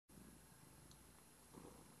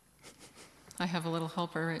I have a little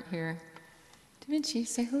helper right here. Da Vinci,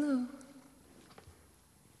 say hello.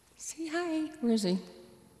 Say hi. Where is he?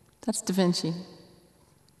 That's Da Vinci.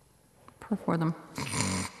 Purr for them.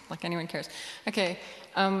 Like anyone cares. Okay,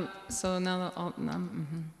 so now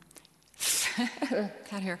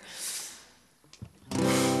cat hair.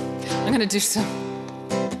 I'm gonna do some.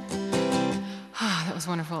 That was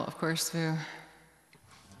wonderful, of course. I'm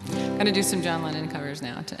gonna do some John Lennon covers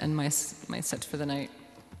now to end my set for the night.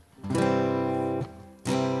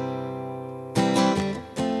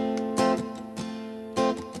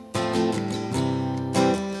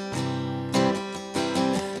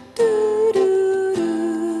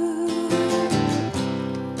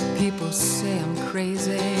 People say I'm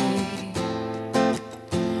crazy,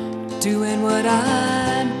 doing what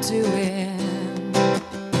I'm doing.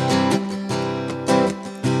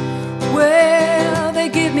 Well, they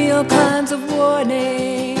give me all kinds of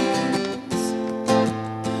warnings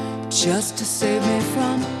just to save me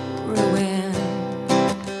from ruin.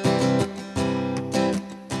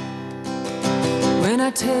 When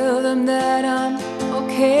I tell them that I'm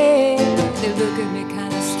okay, they look at me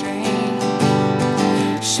kind of strange.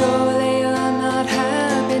 Surely you're not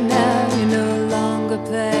happy now, you no longer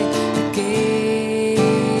play the game.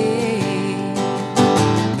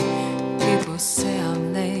 People say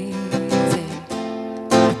I'm lazy,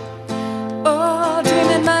 oh,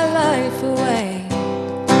 dreaming my life away.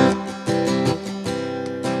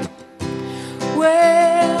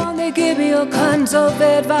 Well, they give me all kinds of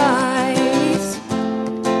advice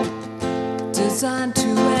designed to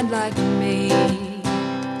end like me.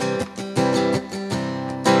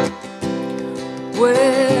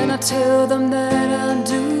 When I tell them that I'm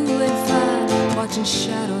doing fine, watching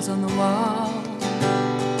shadows on the wall,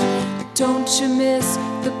 don't you miss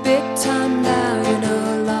the big time now, you're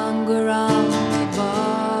no longer on the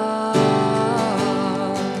ball.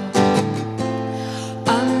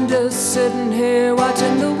 I'm just sitting here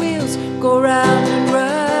watching the wheels go round and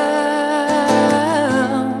round.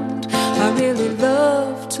 I really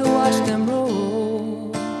love to watch them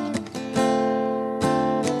roll.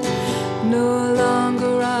 No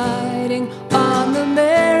longer riding on the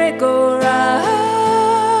merry-go-round.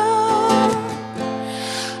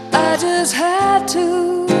 I just had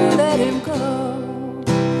to let him go.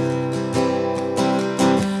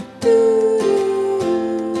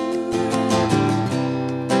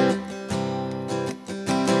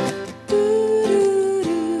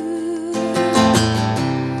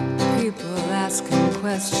 People asking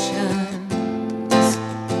questions,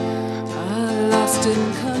 I'm lost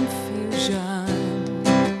in confusion.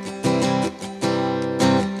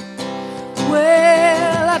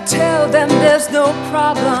 Well, I tell them there's no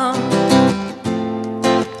problem,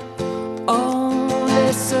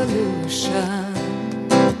 only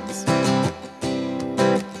solutions.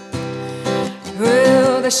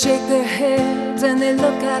 Well, they shake their heads and they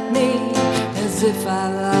look at me as if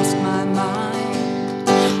I lost my mind.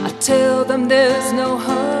 I tell them there's no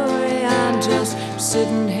hurry, I'm just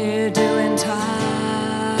sitting here doing time.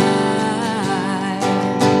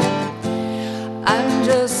 I'm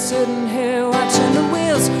just sitting here watching the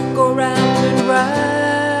wheels go round and round.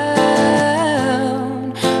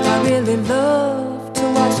 I really love to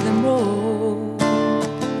watch them roll.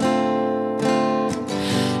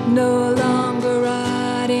 No longer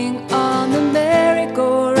riding on the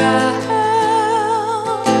merry-go-round.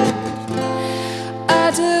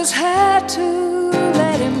 I just had to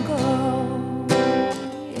let him go.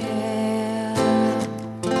 Yeah,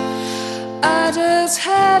 I just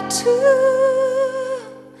had to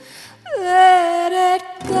let it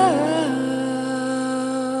go.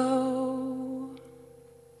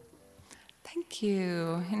 Thank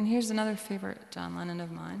you. And here's another favorite John Lennon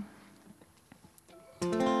of mine.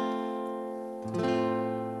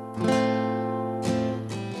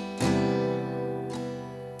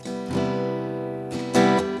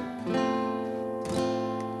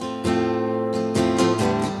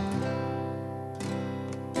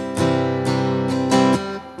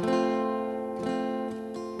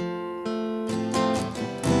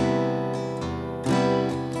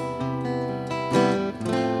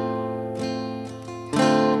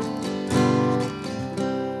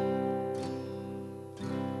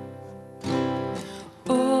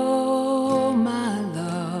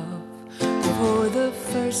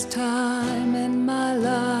 First time in my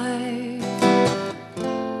life,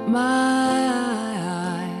 my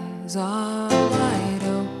eyes are wide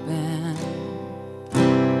open.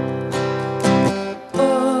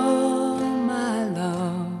 Oh, my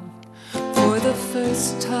love, for the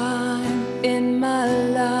first time in my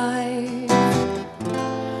life,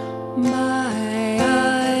 my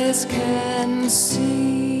eyes can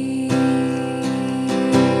see.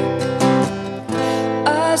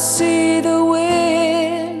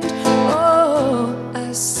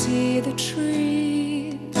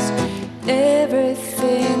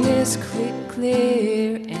 is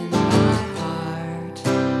clear in my heart.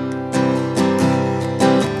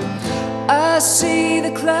 I see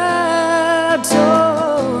the clouds,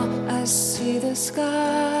 oh, I see the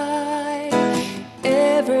sky.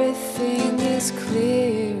 Everything is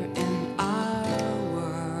clear in our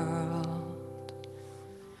world.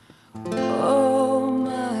 Oh,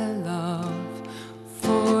 my love,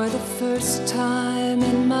 for the first time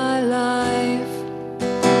in my life,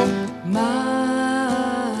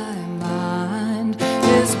 my mind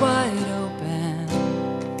is wide open.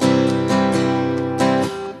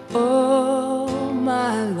 Oh,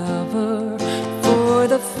 my lover, for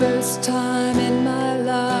the first time in my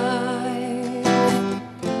life,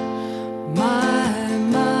 my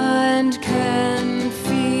mind can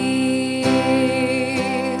feel.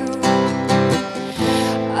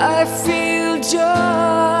 I feel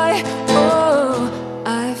joy, oh,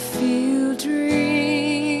 I feel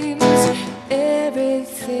dreams.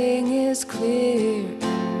 Everything is clear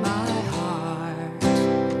in my heart.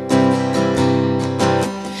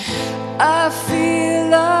 I feel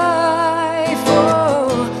life,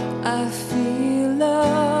 oh, I feel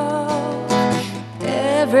love.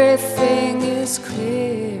 Everything is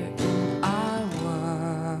clear in our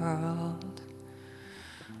world.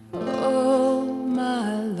 Oh,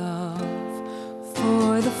 my love,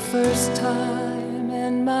 for the first time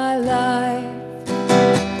in my life,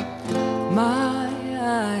 my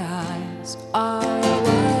eyes are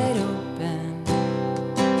wide open.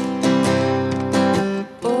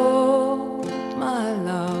 Oh, my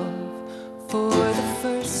love, for the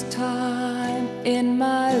first time in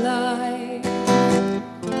my life,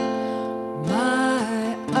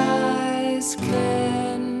 my eyes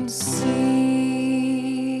can see.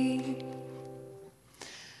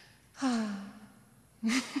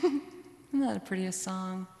 Isn't that the prettiest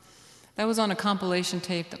song? That was on a compilation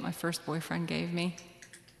tape that my first boyfriend gave me.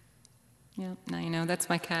 Yeah, now you know, that's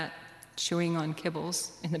my cat chewing on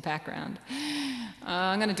kibbles in the background.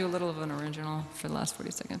 I'm going to do a little of an original for the last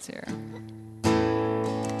 40 seconds here.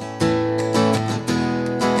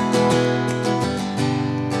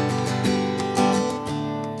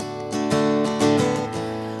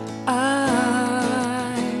 I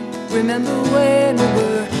remember when we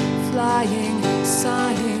were flying,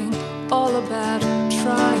 sighing, all about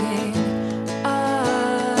trying.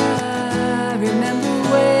 I remember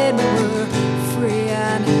when we were free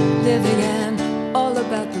and living and all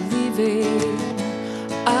about believing.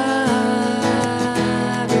 I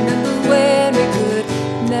remember when we could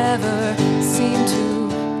never seem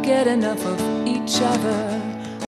to get enough of each other.